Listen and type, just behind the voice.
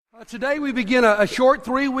Today we begin a short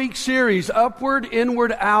 3-week series, Upward,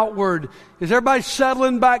 Inward, Outward. Is everybody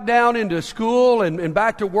settling back down into school and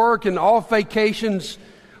back to work and off vacations?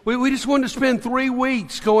 We just wanted to spend 3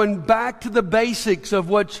 weeks going back to the basics of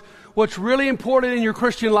what's really important in your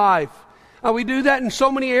Christian life. We do that in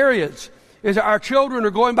so many areas. As our children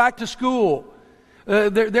are going back to school,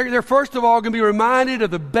 they're first of all going to be reminded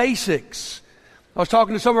of the basics. I was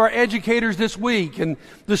talking to some of our educators this week, and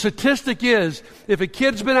the statistic is, if a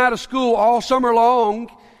kid's been out of school all summer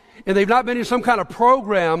long, and they've not been in some kind of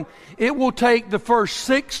program, it will take the first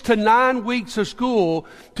 6 to 9 weeks of school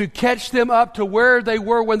to catch them up to where they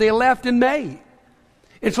were when they left in May.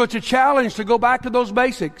 And so it's a challenge to go back to those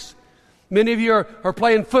basics. Many of you are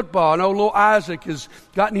playing football. I know little Isaac has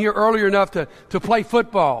gotten here earlier enough to play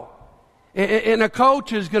football. And a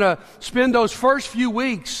coach is going to spend those first few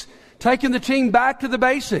weeks taking the team back to the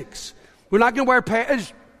basics. We're not going to wear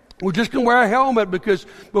pads. We're just going to wear a helmet, because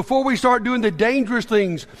before we start doing the dangerous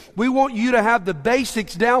things, we want you to have the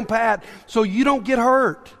basics down pat so you don't get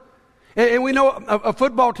hurt. And we know a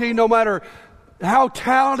football team, no matter how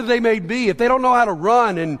talented they may be, if they don't know how to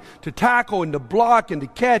run and to tackle and to block and to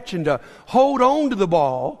catch and to hold on to the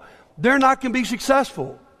ball, they're not going to be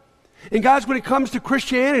successful. And guys, when it comes to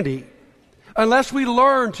Christianity, unless we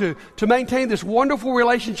learn to maintain this wonderful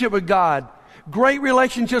relationship with God, great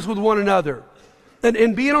relationships with one another,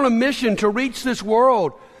 and being on a mission to reach this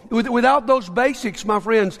world, without those basics, my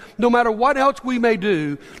friends, no matter what else we may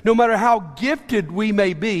do, no matter how gifted we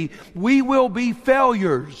may be, we will be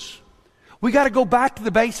failures. We got to go back to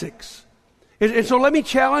the basics. And so let me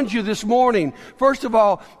challenge you this morning. First of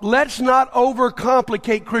all, let's not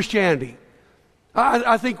overcomplicate Christianity.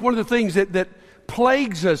 I think one of the things that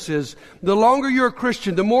plagues us is the longer you're a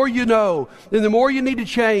Christian, the more you know, and the more you need to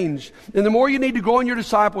change, and the more you need to grow in your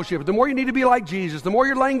discipleship, the more you need to be like Jesus, the more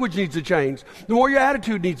your language needs to change, the more your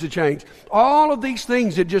attitude needs to change. All of these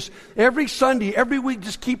things that just every Sunday, every week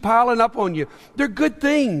just keep piling up on you. They're good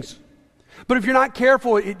things. But if you're not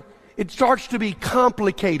careful, it starts to be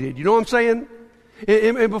complicated. You know what I'm saying?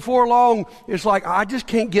 And before long, it's like, I just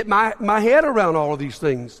can't get my head around all of these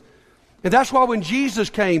things. And that's why when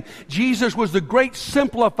Jesus came, Jesus was the great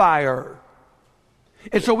simplifier.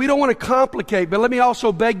 And so we don't want to complicate, but let me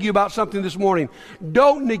also beg you about something this morning.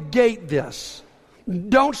 Don't negate this.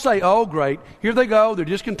 Don't say, oh, great, here they go. They're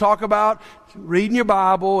just going to talk about reading your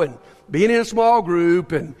Bible and being in a small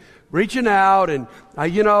group and reaching out, and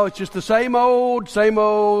it's just the same old.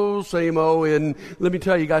 And let me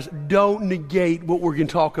tell you guys, don't negate what we're going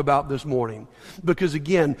to talk about this morning. Because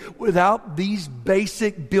again, without these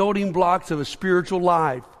basic building blocks of a spiritual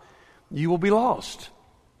life, you will be lost.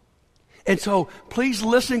 And so please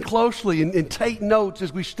listen closely and take notes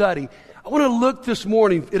as we study. I want to look this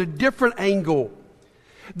morning at a different angle.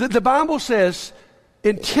 The Bible says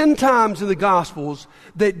 10 times in the Gospels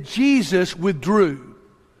that Jesus withdrew.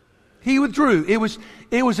 He withdrew. It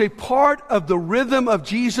was a part of the rhythm of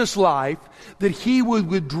Jesus' life that he would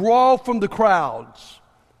withdraw from the crowds.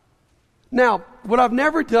 Now, what I've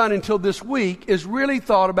never done until this week is really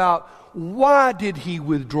thought about, why did he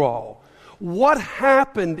withdraw? What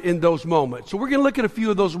happened in those moments? So we're going to look at a few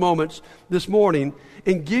of those moments this morning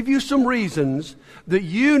and give you some reasons that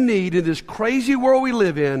you need in this crazy world we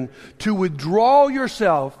live in to withdraw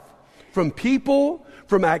yourself from people,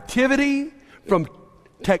 from activity, from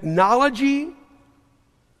technology,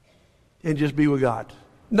 and just be with God.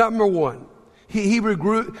 Number one, he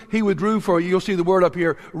withdrew for, you'll see the word up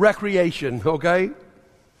here, recreation, okay?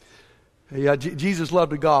 Yeah, Jesus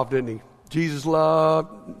loved to golf, didn't he? Jesus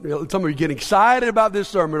loved, some of you getting excited about this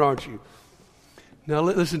sermon, aren't you? Now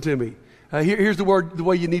listen to me. Here's the word, the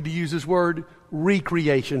way you need to use this word,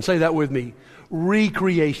 recreation. Say that with me.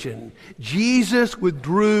 Recreation. Jesus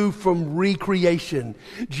withdrew from recreation.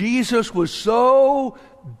 Jesus was so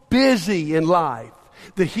busy in life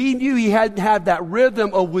that he knew he had to have that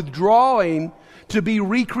rhythm of withdrawing to be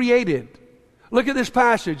recreated. Look at this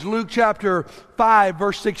passage, Luke chapter 5,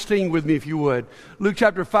 verse 16 with me if you would. Luke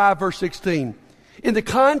chapter 5, verse 16. In the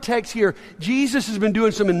context here, Jesus has been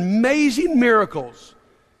doing some amazing miracles.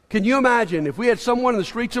 Can you imagine if we had someone in the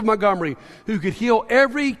streets of Montgomery who could heal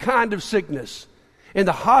every kind of sickness, and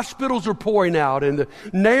the hospitals are pouring out, and the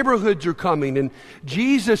neighborhoods are coming, and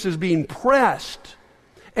Jesus is being pressed.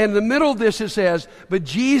 And in the middle of this it says, but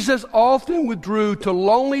Jesus often withdrew to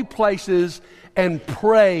lonely places and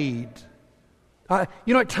prayed. At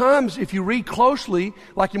times, if you read closely,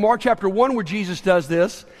 like in Mark chapter 1 where Jesus does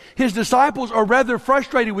this, his disciples are rather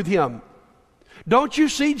frustrated with him. Don't you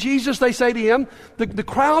see, Jesus, they say to him, the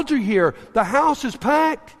crowds are here. The house is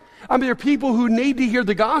packed. I mean, there are people who need to hear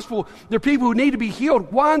the gospel. There are people who need to be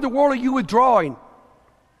healed. Why in the world are you withdrawing?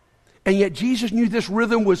 And yet Jesus knew this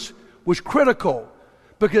rhythm was critical,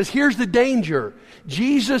 because here's the danger.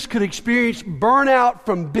 Jesus could experience burnout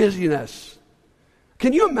from busyness.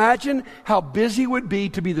 Can you imagine how busy it would be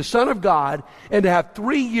to be the Son of God and to have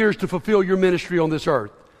 3 years to fulfill your ministry on this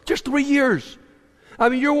earth? Just 3 years. I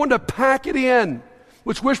mean, you're wanting to pack it in.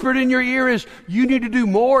 What's whispered in your ear is you need to do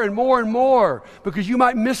more and more and more, because you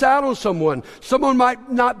might miss out on someone. Someone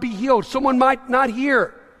might not be healed. Someone might not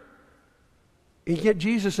hear. And yet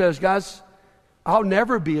Jesus says, guys, I'll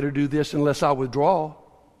never be able to do this unless I withdraw.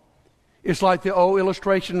 It's like the old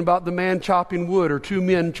illustration about the man chopping wood, or two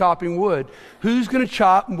men chopping wood. Who's going to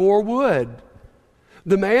chop more wood?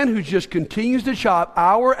 The man who just continues to chop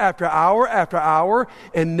hour after hour after hour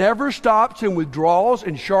and never stops and withdraws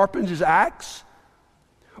and sharpens his axe?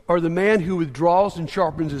 Or the man who withdraws and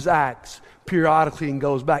sharpens his axe periodically and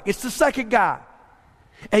goes back? It's the second guy.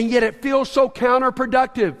 And yet it feels so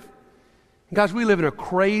counterproductive. Guys, we live in a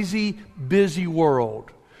crazy, busy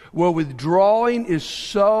world where withdrawing is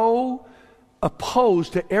so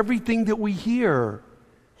opposed to everything that we hear.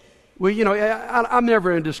 Well, you know, I'm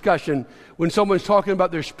never in a discussion when someone's talking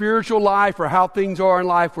about their spiritual life or how things are in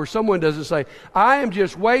life where someone doesn't say, I am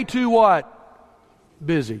just way too what?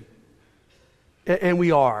 Busy. And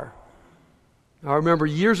we are. I remember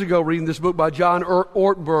years ago reading this book by John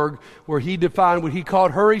Ortberg where he defined what he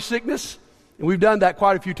called hurry sickness. And we've done that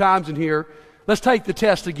quite a few times in here. Let's take the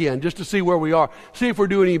test again just to see where we are. See if we're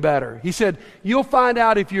doing any better. He said, you'll find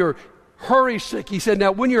out if you're hurry sick. He said,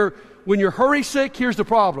 now when you're hurry sick, here's the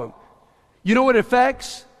problem. You know what it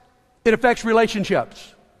affects? It affects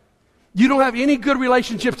relationships. You don't have any good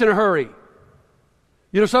relationships in a hurry.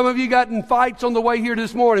 You know, some of you got in fights on the way here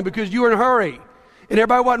this morning because you were in a hurry and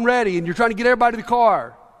everybody wasn't ready and you're trying to get everybody to the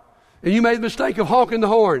car. And you made the mistake of honking the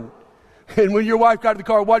horn. And when your wife got to the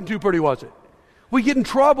car, it wasn't too pretty, was it? We get in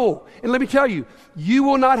trouble. And let me tell you, you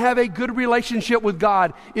will not have a good relationship with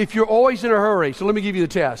God if you're always in a hurry. So let me give you the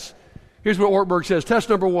test. Here's what Ortberg says. Test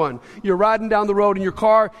number 1. You're riding down the road in your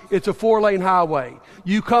car. It's a 4-lane highway.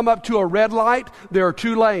 You come up to a red light. There are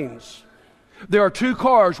 2 lanes. There are 2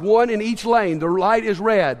 cars, one in each lane. The light is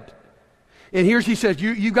red. And he says,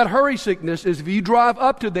 you've got hurry sickness. Is if you drive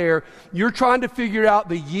up to there, you're trying to figure out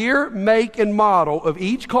the year, make, and model of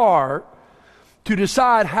each car to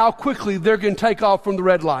decide how quickly they're going to take off from the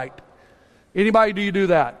red light. Anybody, do you do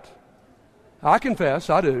that? I confess,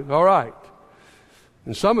 I do. All right.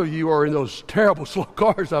 And some of you are in those terrible slow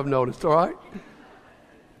cars, I've noticed, all right?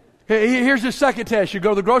 Here's the second test. You go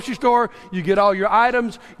to the grocery store, you get all your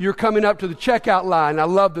items, you're coming up to the checkout line. I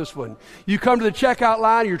love this one. You come to the checkout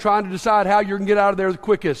line, you're trying to decide how you're going to get out of there the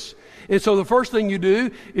quickest. And so the first thing you do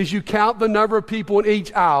is you count the number of people in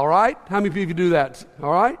each aisle, right? How many people do that?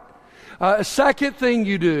 All right? A second thing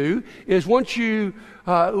you do is once you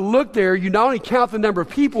look there, you not only count the number of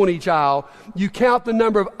people in each aisle, you count the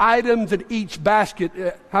number of items in each basket.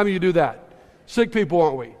 How many of you do that? Sick people,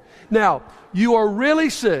 aren't we? Now, you are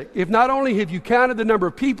really sick if not only have you counted the number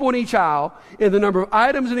of people in each aisle and the number of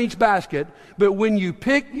items in each basket, but when you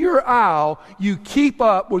pick your aisle, you keep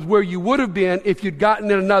up with where you would have been if you'd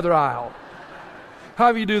gotten in another aisle.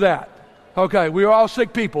 How do you do that? Okay, we are all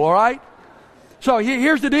sick people, all right? So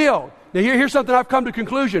here's the deal. Now here's something I've come to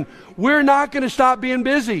conclusion. We're not going to stop being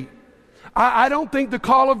busy. I don't think the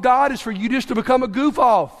call of God is for you just to become a goof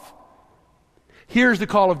off. Here's the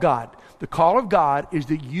call of God. The call of God is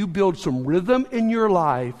that you build some rhythm in your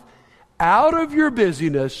life out of your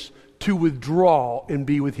busyness to withdraw and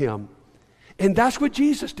be with Him. And that's what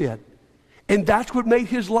Jesus did. And that's what made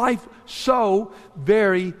His life so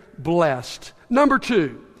very blessed. Number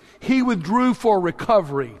 2, He withdrew for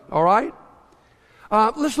recovery. All right?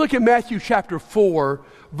 Let's look at Matthew chapter 4,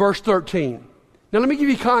 verse 13. Now let me give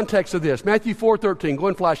you context of this. Matthew 4:13. Go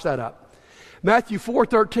and flash that up. Matthew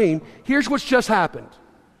 4:13. Here's what's just happened.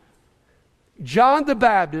 John the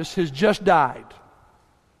Baptist has just died.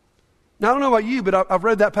 Now I don't know about you, but I've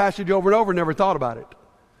read that passage over and over and never thought about it.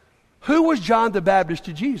 Who was John the Baptist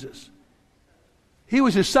to Jesus? He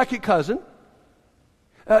was his second cousin.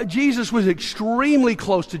 Jesus was extremely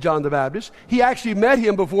close to John the Baptist. He actually met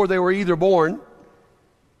him before they were either born.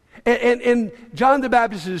 And John the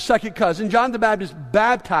Baptist is his second cousin. John the Baptist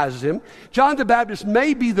baptizes him. John the Baptist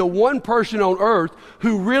may be the one person on earth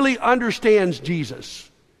who really understands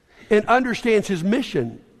Jesus and understands his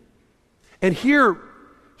mission. And here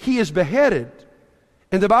he is beheaded.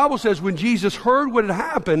 And the Bible says when Jesus heard what had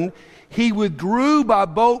happened, he withdrew by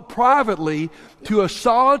boat privately to a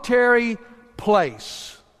solitary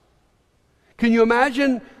place. Can you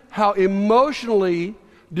imagine how emotionally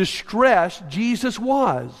distressed Jesus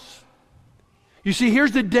was? You see,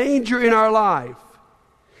 here's the danger in our life,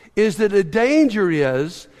 is that the danger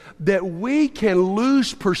is that we can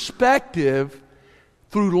lose perspective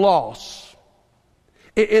through loss.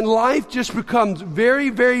 And life just becomes very,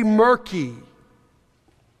 very murky.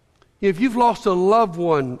 If you've lost a loved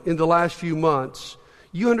one in the last few months,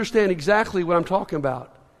 you understand exactly what I'm talking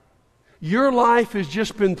about. Your life has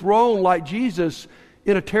just been thrown, like Jesus,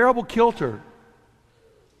 in a terrible kilter.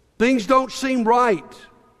 Things don't seem right.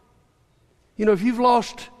 You know, if you've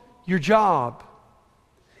lost your job,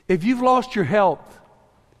 if you've lost your health,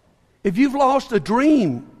 if you've lost a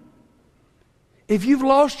dream, if you've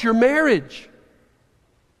lost your marriage,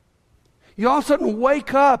 you all of a sudden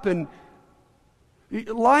wake up and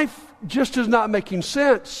life just is not making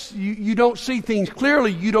sense. You don't see things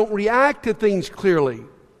clearly. You don't react to things clearly.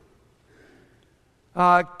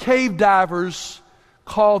 Cave divers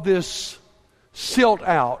call this silt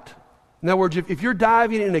out. In other words, if you're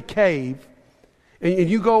diving in a cave and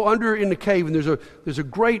you go under in the cave and there's a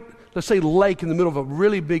great, let's say, lake in the middle of a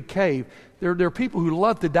really big cave, there are people who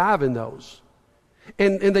love to dive in those.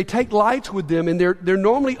 And they take lights with them, and they're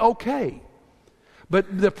normally okay.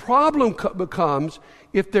 But the problem becomes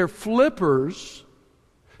if their flippers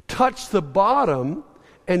touch the bottom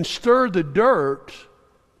and stir the dirt,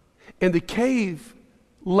 and the cave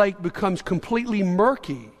lake becomes completely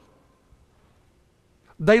murky.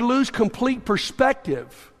 They lose complete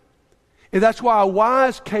perspective. And that's why a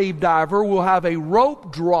wise cave diver will have a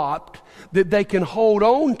rope dropped that they can hold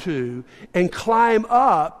on to and climb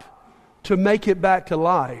up to make it back to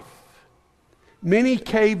life. Many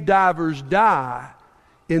cave divers die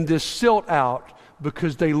in this silt out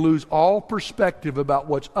because they lose all perspective about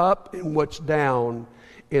what's up and what's down,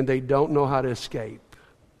 and they don't know how to escape.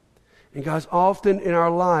 And guys, often in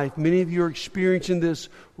our life, many of you are experiencing this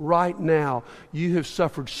right now. You have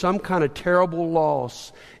suffered some kind of terrible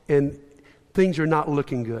loss, and things are not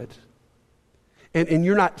looking good. And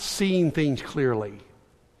you're not seeing things clearly.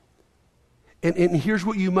 And here's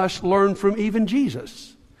what you must learn from even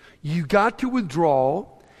Jesus. You got to withdraw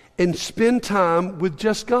and spend time with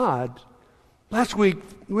just God. Last week,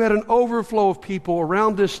 we had an overflow of people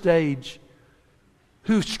around this stage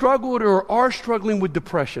who struggled or are struggling with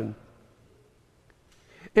depression.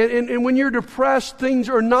 And when you're depressed, things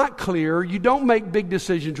are not clear. You don't make big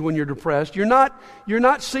decisions when you're depressed. You're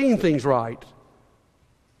not seeing things right.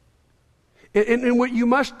 And what you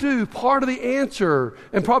must do, part of the answer,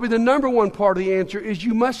 and probably the number one part of the answer, is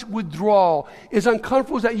you must withdraw. As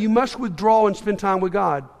uncomfortable as that, you must withdraw and spend time with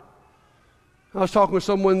God. I was talking with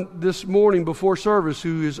someone this morning before service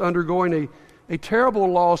who is undergoing a terrible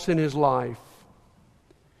loss in his life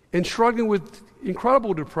and struggling with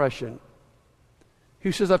incredible depression.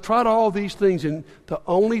 He says, I've tried all these things, and the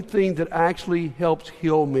only thing that actually helps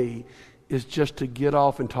heal me is just to get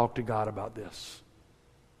off and talk to God about this.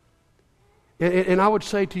 And I would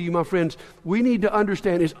say to you, my friends, we need to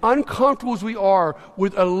understand, as uncomfortable as we are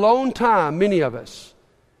with alone time, many of us,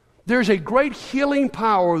 there's a great healing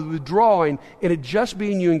power of withdrawing and it just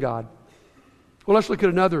being you and God. Well, let's look at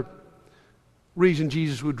another reason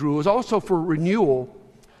Jesus withdrew. It was also for renewal.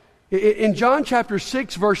 In John chapter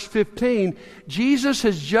 6, verse 15, Jesus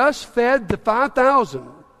has just fed the 5,000.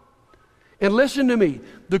 And listen to me,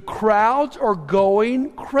 the crowds are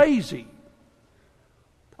going crazy.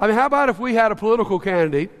 I mean, how about if we had a political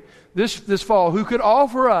candidate this fall who could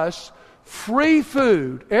offer us free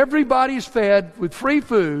food? Everybody's fed with free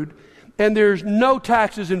food, and there's no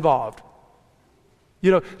taxes involved. You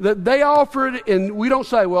know, they offer it, and we don't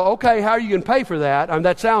say, well, okay, how are you going to pay for that? I mean,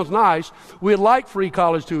 that sounds nice. We'd like free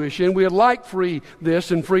college tuition. We'd like free this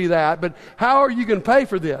and free that. But how are you going to pay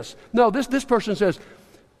for this? No, this person says,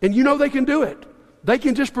 and you know they can do it. They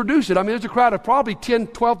can just produce it. I mean, there's a crowd of probably 10,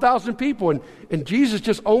 12,000 people, and Jesus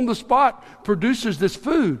just on the spot produces this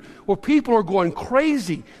food. Well, people are going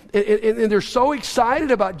crazy, and they're so excited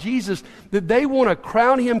about Jesus that they want to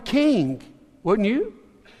crown him king. Wouldn't you?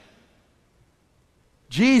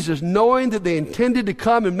 Jesus, knowing that they intended to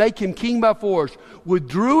come and make him king by force,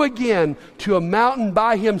 withdrew again to a mountain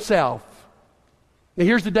by himself. Now,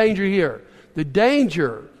 here's the danger here. The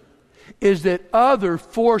danger is that other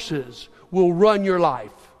forces will run your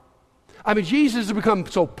life. I mean, Jesus has become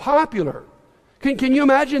so popular. Can you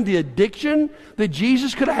imagine the addiction that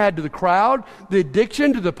Jesus could have had to the crowd, the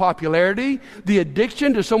addiction to the popularity, the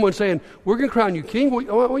addiction to someone saying, we're going to crown you king?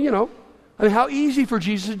 Well, you know, I mean, how easy for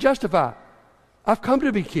Jesus to justify. I've come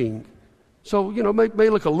to be king. So, you know, may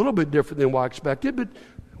look a little bit different than what I expected, but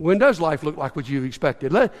when does life look like what you've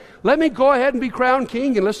expected? Let me go ahead and be crowned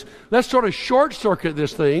king, and let's sort of short circuit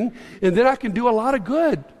this thing, and then I can do a lot of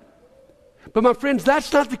good. But my friends,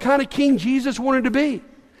 that's not the kind of king Jesus wanted to be.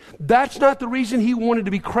 That's not the reason he wanted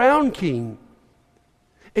to be crowned king.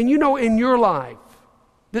 And you know, in your life,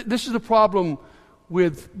 This is the problem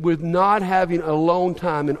with not having alone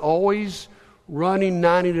time and always running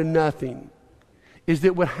 90 to nothing, is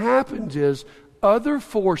that what happens is other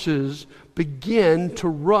forces begin to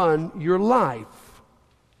run your life.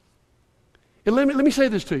 And let me say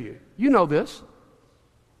this to you. You know this.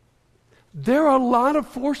 There are a lot of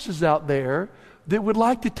forces out there that would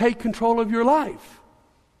like to take control of your life.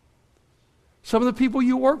 Some of the people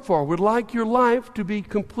you work for would like your life to be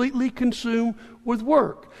completely consumed with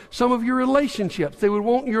work. Some of your relationships, they would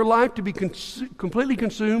want your life to be completely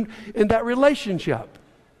consumed in that relationship.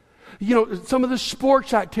 You know, some of the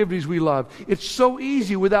sports activities we love, it's so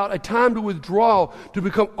easy without a time to withdraw to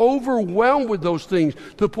become overwhelmed with those things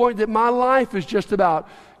to the point that my life is just about,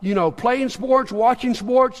 you know, playing sports, watching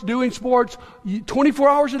sports, doing sports 24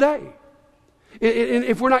 hours a day. And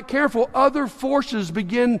if we're not careful, other forces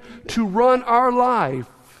begin to run our life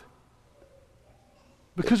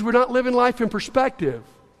because we're not living life in perspective.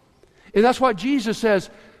 And that's why Jesus says,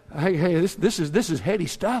 hey, this is heady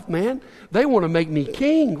stuff, man. They want to make me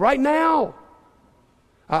king right now.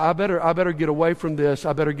 I better get away from this.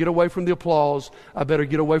 I better get away from the applause. I better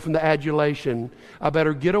get away from the adulation. I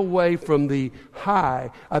better get away from the high.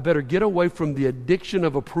 I better get away from the addiction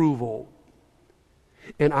of approval.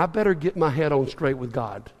 And I better get my head on straight with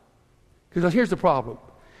God. Because here's the problem.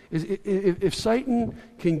 If Satan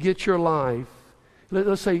can get your life,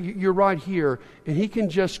 let's say you're right here, and he can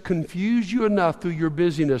just confuse you enough through your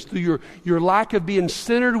busyness, through your lack of being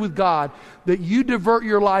centered with God, that you divert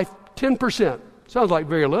your life 10%. Sounds like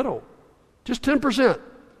very little. Just 10%.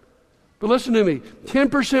 But listen to me,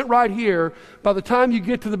 10% right here, by the time you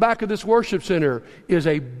get to the back of this worship center, is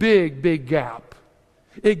a big, big gap.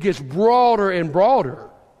 It gets broader and broader.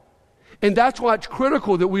 And that's why it's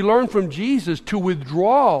critical that we learn from Jesus to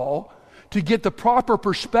withdraw to get the proper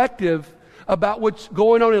perspective about what's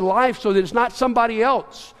going on in life so that it's not somebody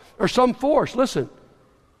else or some force. Listen,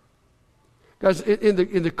 guys, in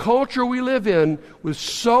the culture we live in with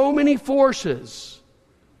so many forces,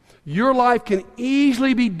 your life can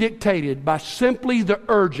easily be dictated by simply the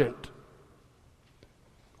urgent.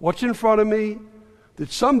 What's in front of me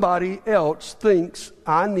that somebody else thinks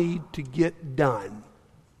I need to get done.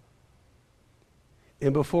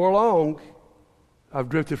 And before long, I've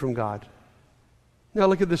drifted from God. Now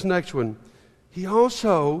look at this next one. He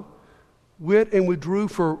also went and withdrew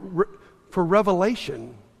for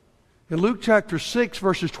revelation. In Luke chapter 6,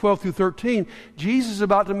 verses 12 through 13, Jesus is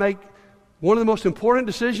about to make one of the most important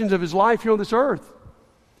decisions of his life here on this earth.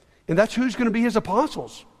 And that's who's going to be his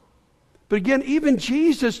apostles. But again, even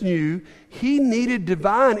Jesus knew he needed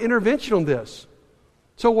divine intervention on this.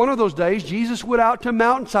 So one of those days, Jesus went out to a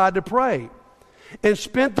mountainside to pray and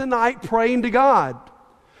spent the night praying to God.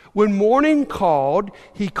 When morning called,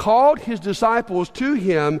 he called his disciples to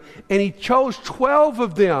him, and he chose 12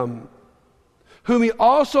 of them, whom he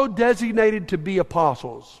also designated to be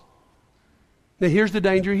apostles. Now here's the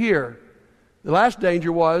danger here. The last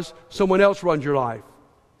danger was someone else runs your life.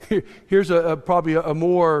 Here's probably a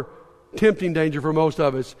more tempting danger for most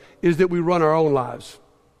of us, is that we run our own lives.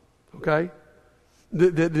 Okay?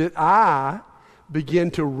 That I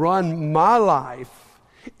begin to run my life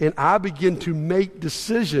and I begin to make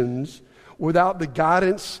decisions without the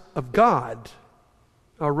guidance of God.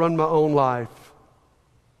 I run my own life.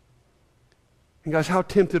 And guys, how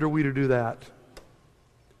tempted are we to do that?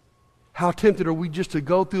 How tempted are we just to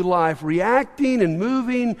go through life reacting and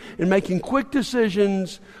moving and making quick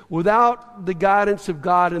decisions without the guidance of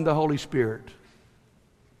God and the Holy Spirit?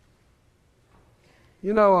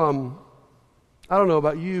 You know, I don't know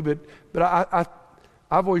about you, but I've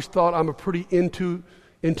always thought I'm a pretty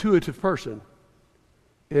intuitive person.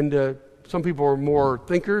 And some people are more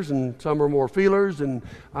thinkers and some are more feelers, and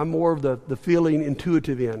I'm more of the feeling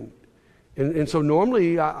intuitive end. And so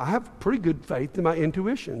normally I have pretty good faith in my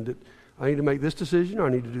intuition that I need to make this decision, or I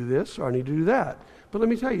need to do this, or I need to do that. But let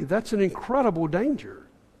me tell you, that's an incredible danger.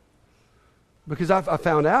 Because I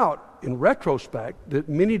found out in retrospect that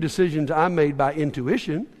many decisions I made by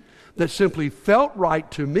intuition that simply felt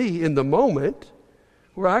right to me in the moment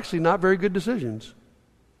were actually not very good decisions.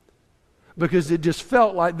 Because it just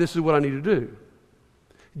felt like this is what I need to do.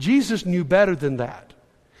 Jesus knew better than that.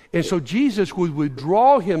 And so Jesus would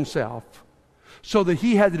withdraw himself so that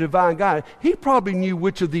he had the divine guidance. He probably knew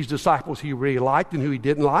which of these disciples he really liked and who he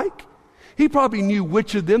didn't like. He probably knew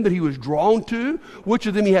which of them that he was drawn to, which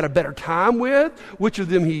of them he had a better time with, which of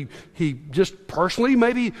them he just personally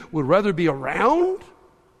maybe would rather be around.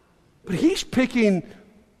 But he's picking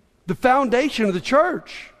the foundation of the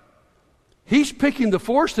church. He's picking the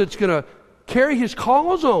force that's going to carry his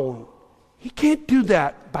cause on. He can't do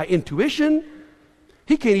that by intuition.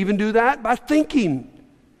 He can't even do that by thinking.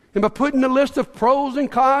 And by putting a list of pros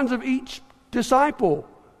and cons of each disciple,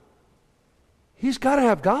 he's got to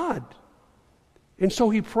have God. And so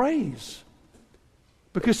he prays.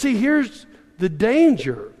 Because see, here's the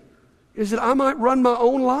danger, is that I might run my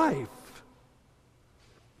own life.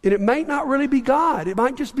 And it may not really be God. It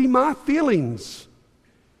might just be my feelings.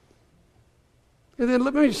 And then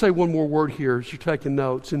let me just say one more word here as you're taking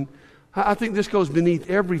notes. And I think this goes beneath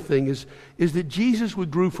everything, is that Jesus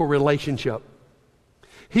withdrew for relationship.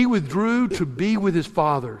 He withdrew to be with his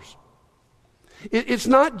fathers. It's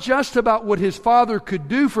not just about what his Father could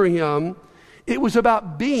do for him. It was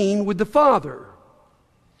about being with the Father.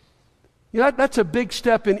 You know, that's a big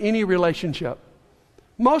step in any relationship.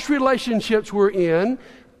 Most relationships we're in,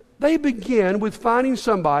 they begin with finding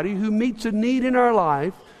somebody who meets a need in our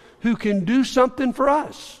life, who can do something for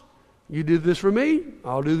us. You do this for me,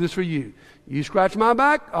 I'll do this for you. You scratch my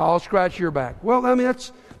back, I'll scratch your back. Well, I mean,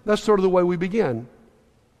 that's sort of the way we begin.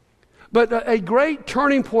 But a great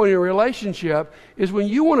turning point in a relationship is when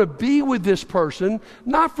you want to be with this person,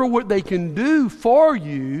 not for what they can do for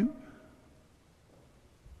you,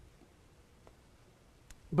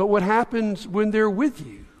 but what happens when they're with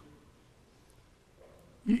you.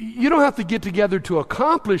 You don't have to get together to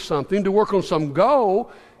accomplish something, to work on some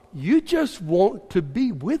goal. You just want to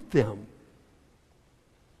be with them.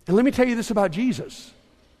 And let me tell you this about Jesus.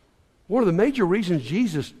 One of the major reasons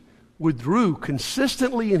Jesus withdrew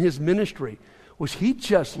consistently in his ministry was he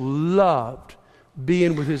just loved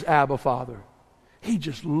being with his Abba Father. He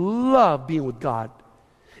just loved being with God.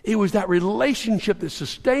 It was that relationship that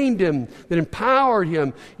sustained him, that empowered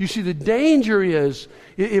him. You see, the danger is,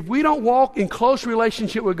 if we don't walk in close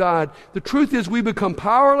relationship with God, the truth is we become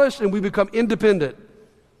powerless and we become independent.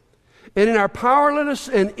 And in our powerlessness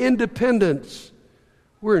and independence,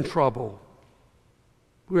 we're in trouble.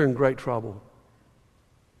 We're in great trouble.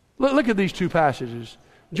 Look at these two passages.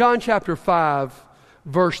 John chapter 5,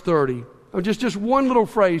 verse 30. Just one little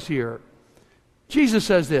phrase here. Jesus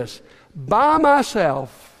says this, by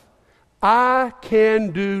myself, I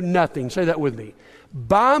can do nothing. Say that with me.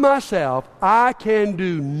 By myself, I can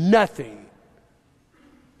do nothing.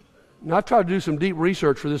 Now, I've tried to do some deep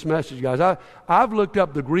research for this message, guys. I've looked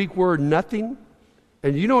up the Greek word nothing,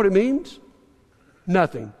 and you know what it means?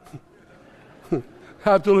 Nothing.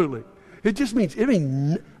 Absolutely. It just means,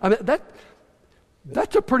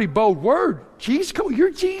 that's a pretty bold word. Jesus, come on,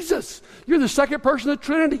 you're Jesus. You're the second person of the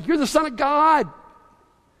Trinity. You're the Son of God.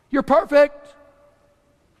 You're perfect.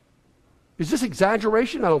 Is this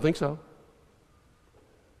exaggeration? I don't think so.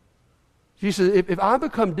 Jesus says, if I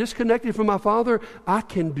become disconnected from my Father, I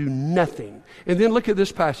can do nothing. And then look at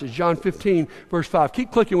this passage, John 15, verse 5.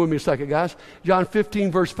 Keep clicking with me a second, guys. John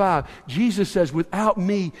 15, verse 5. Jesus says, without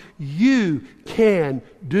me, you can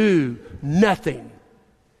do nothing.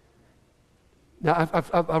 Now,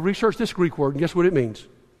 I've researched this Greek word, and guess what it means?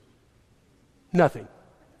 Nothing.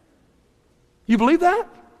 You believe that?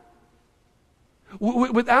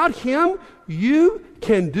 Without him, you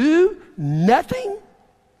can do nothing?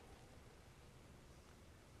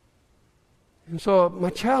 And so my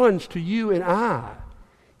challenge to you and I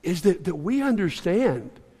is that we understand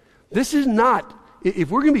this is not, if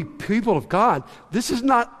we're going to be people of God, this is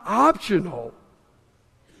not optional.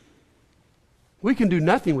 We can do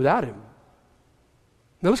nothing without him.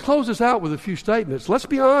 Now let's close this out with a few statements. Let's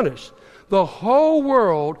be honest. The whole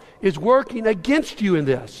world is working against you in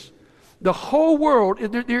this. The whole world,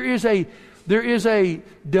 there is a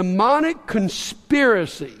demonic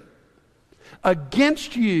conspiracy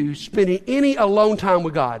against you spending any alone time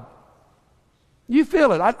with God. You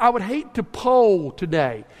feel it. I would hate to poll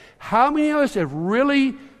today. How many of us have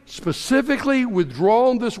really specifically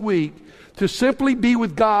withdrawn this week to simply be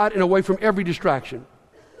with God and away from every distraction?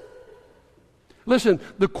 Listen,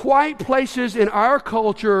 the quiet places in our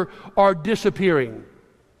culture are disappearing.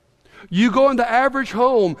 You go in the average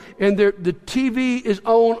home and the TV is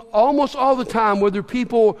on almost all the time, whether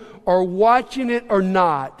people are watching it or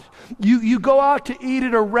not. You go out to eat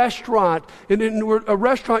at a restaurant, and a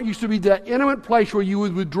restaurant used to be that intimate place where you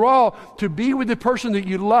would withdraw to be with the person that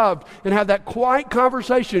you loved and have that quiet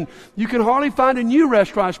conversation. You can hardly find a new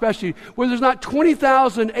restaurant, especially where there's not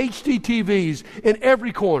 20,000 HD TVs in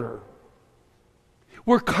every corner.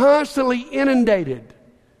 We're constantly inundated.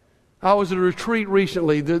 I was at a retreat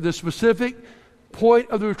recently. The specific point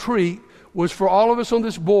of the retreat was for all of us on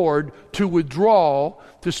this board to withdraw,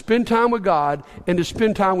 to spend time with God, and to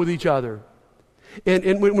spend time with each other.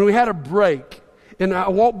 And when we had a break, and I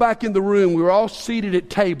walked back in the room, we were all seated at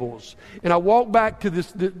tables. And I walked back to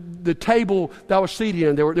the table that I was seated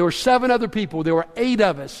in. There were 7 other people. There were 8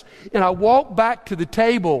 of us. And I walked back to the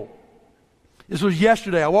table. This was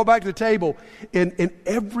yesterday. I walked back to the table, and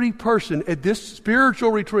every person at this spiritual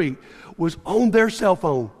retreat was on their cell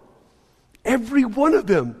phone. Every one of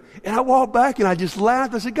them. And I walked back and I just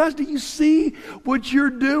laughed. I said, guys, do you see what you're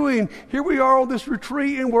doing? Here we are on this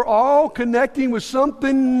retreat and we're all connecting with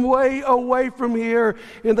something way away from here.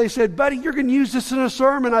 And they said, buddy, you're going to use this in a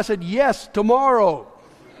sermon. I said, yes, tomorrow.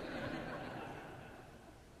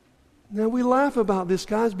 Now we laugh about this,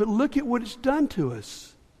 guys, but look at what it's done to us.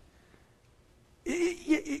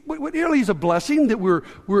 What really is a blessing that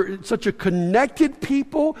we're such a connected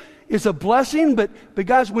people is a blessing, but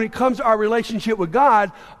guys, when it comes to our relationship with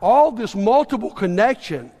God, all this multiple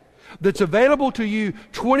connection that's available to you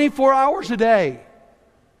 24 hours a day.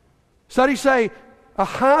 Studies say a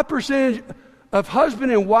high percentage of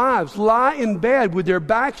husband and wives lie in bed with their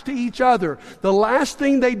backs to each other. The last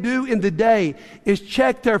thing they do in the day is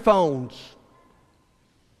check their phones.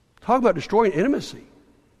 Talk about destroying intimacy.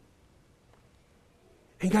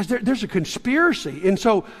 And guys, there's a conspiracy. And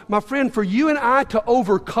so, my friend, for you and I to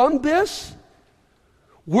overcome this,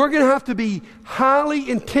 we're going to have to be highly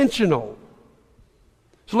intentional.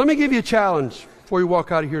 So let me give you a challenge before you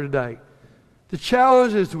walk out of here today. The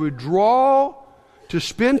challenge is to withdraw, to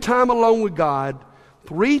spend time alone with God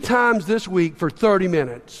 3 times this week for 30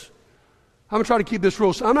 minutes. I'm going to try to keep this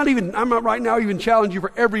rule. I'm not right now even challenging you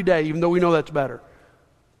for every day, even though we know that's better.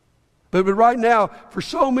 But right now, for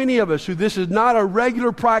so many of us who this is not a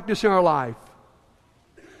regular practice in our life,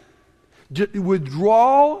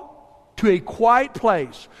 withdraw to a quiet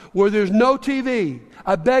place where there's no TV.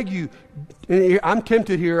 I beg you, I'm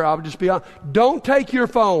tempted here, I'll just be honest, don't take your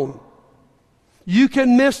phone. You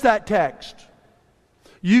can miss that text.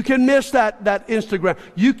 You can miss that Instagram.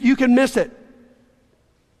 You can miss it.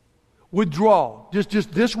 Withdraw.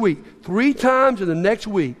 Just this week. 3 times in the next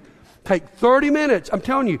week. Take 30 minutes. I'm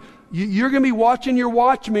telling you, you're going to be watching your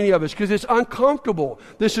watch, many of us, because it's uncomfortable.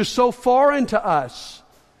 This is so foreign to us.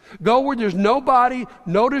 Go where there's nobody,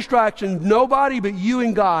 no distractions, nobody but you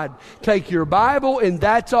and God. Take your Bible and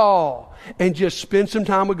that's all. And just spend some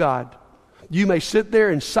time with God. You may sit there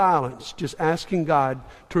in silence, just asking God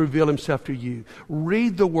to reveal Himself to you.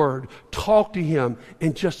 Read the Word, talk to Him,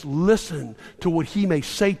 and just listen to what He may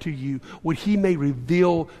say to you, what He may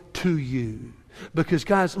reveal to you. Because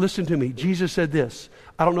guys, listen to me. Jesus said this.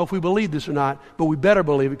 I don't know if we believe this or not, but we better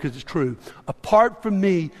believe it because it's true. Apart from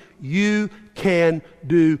me, you can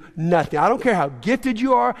do nothing. I don't care how gifted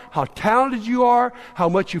you are, how talented you are, how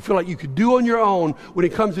much you feel like you could do on your own. When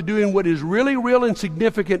it comes to doing what is really real and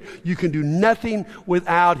significant, you can do nothing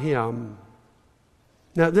without Him.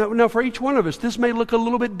 Now, for each one of us, this may look a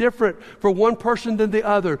little bit different for one person than the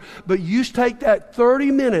other, but you take that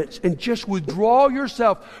 30 minutes and just withdraw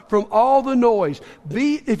yourself from all the noise.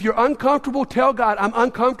 If you're uncomfortable, tell God, I'm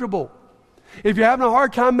uncomfortable. If you're having a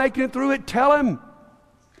hard time making it through it, tell Him.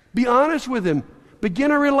 Be honest with Him.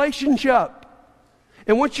 Begin a relationship.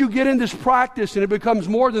 And once you get in this practice and it becomes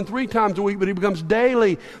more than 3 times a week, but it becomes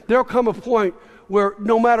daily, there'll come a point where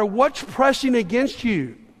no matter what's pressing against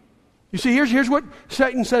you, you see, here's what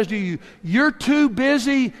Satan says to you. You're too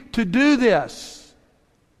busy to do this.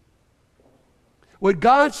 What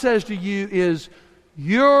God says to you is,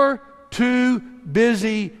 you're too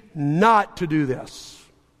busy not to do this.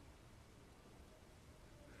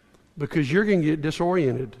 Because you're going to get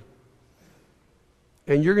disoriented.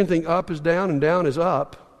 And you're going to think up is down and down is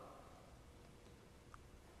up.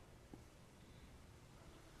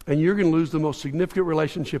 And you're going to lose the most significant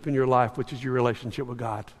relationship in your life, which is your relationship with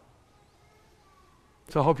God.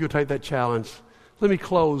 So I hope you'll take that challenge. Let me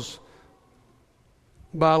close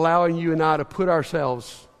by allowing you and I to put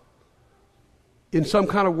ourselves in some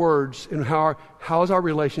kind of words in how is our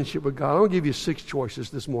relationship with God. I'm going to give you 6 choices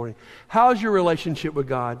this morning. How is your relationship with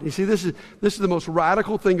God? You see, this is the most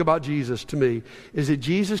radical thing about Jesus to me, is that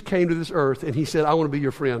Jesus came to this earth and He said, I want to be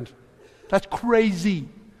your friend. That's crazy.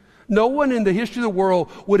 No one in the history of the world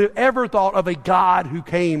would have ever thought of a God who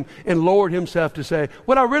came and lowered Himself to say,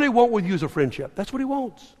 what I really want with you is a friendship. That's what He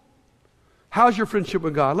wants. How's your friendship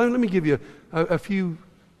with God? Let me give you a few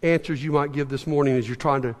answers you might give this morning as you're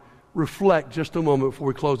trying to reflect just a moment before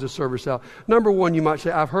we close this service out. Number 1, you might say,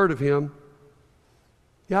 I've heard of Him.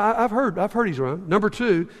 Yeah, I've heard He's around. Number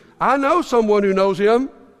 2, I know someone who knows Him.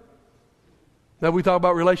 Now, we talk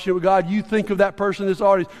about relationship with God. You think of that person in this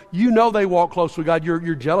audience. You know they walk close with God.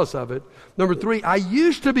 You're jealous of it. Number 3, I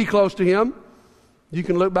used to be close to Him. You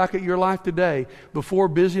can look back at your life today before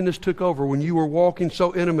busyness took over when you were walking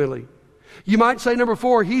so intimately. You might say, number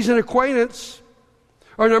 4, He's an acquaintance.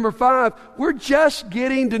 Or number 5, we're just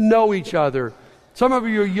getting to know each other. Some of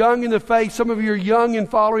you are young in the faith. Some of you are young in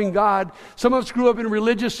following God. Some of us grew up in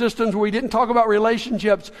religious systems where we didn't talk about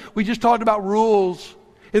relationships. We just talked about rules.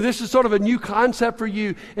 And this is sort of a new concept for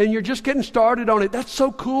you, and you're just getting started on it. That's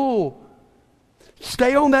so cool.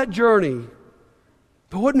 Stay on that journey.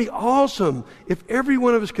 But wouldn't it be awesome if every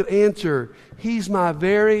one of us could answer, He's my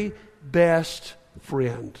very best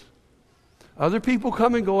friend. Other people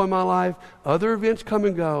come and go in my life. Other events come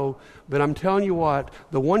and go. But I'm telling you what,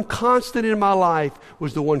 the one constant in my life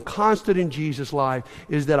was the one constant in Jesus' life,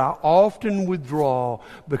 is that I often withdraw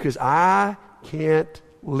because I can't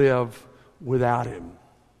live without Him.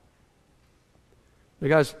 Now,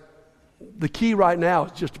 guys, the key right now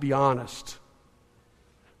is just to be honest.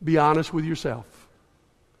 Be honest with yourself.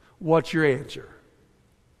 What's your answer?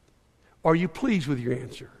 Are you pleased with your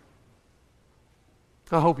answer?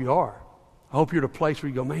 I hope you are. I hope you're at a place where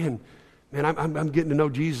you go, man, I'm getting to know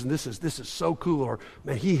Jesus, and this is so cool. Or,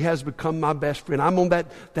 man, He has become my best friend. I'm on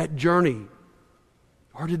that journey.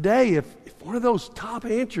 Or today, if one of those top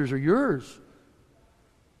answers are yours,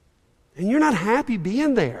 and you're not happy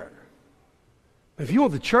being there, if you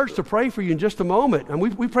want the church to pray for you in just a moment, and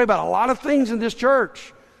we pray about a lot of things in this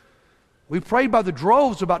church. We prayed by the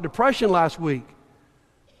droves about depression last week.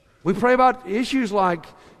 We pray about issues like,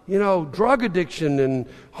 drug addiction and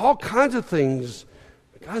all kinds of things.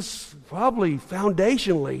 Guys, probably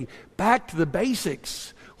foundationally, back to the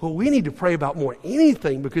basics. What we need to pray about more than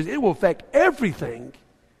anything, because it will affect everything,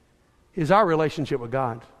 is our relationship with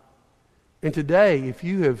God. And today, if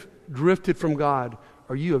you have drifted from God,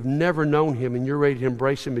 or you have never known Him and you're ready to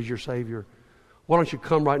embrace Him as your Savior, why don't you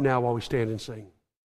come right now while we stand and sing?